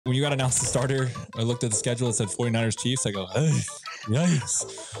When you got announced the starter, I looked at the schedule. It said 49ers Chiefs. I go, hey,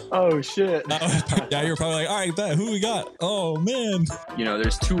 yikes. Oh, shit. Yeah, you're probably like, all right, bet. Who we got? Oh, man. You know,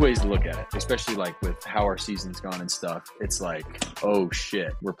 there's two ways to look at it, especially like with how our season's gone and stuff. It's like, oh,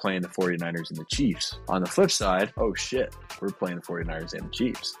 shit, we're playing the 49ers and the Chiefs. On the flip side, oh, shit, we're playing the 49ers and the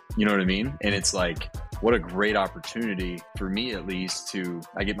Chiefs. You know what I mean? And it's like, what a great opportunity for me, at least,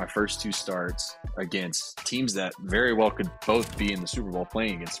 I get my first two starts against teams that very well could both be in the Super Bowl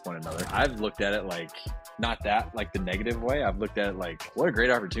playing against one another. I've looked at it like, not that like the negative way. I've looked at it like, what a great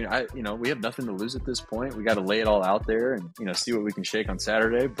opportunity. We have nothing to lose at this point. We got to lay it all out there and, see what we can shake on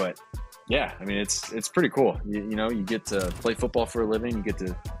Saturday. But yeah, I mean, it's pretty cool. You get to play football for a living. You get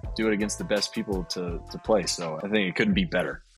to do it against the best people to play. So I think it couldn't be better.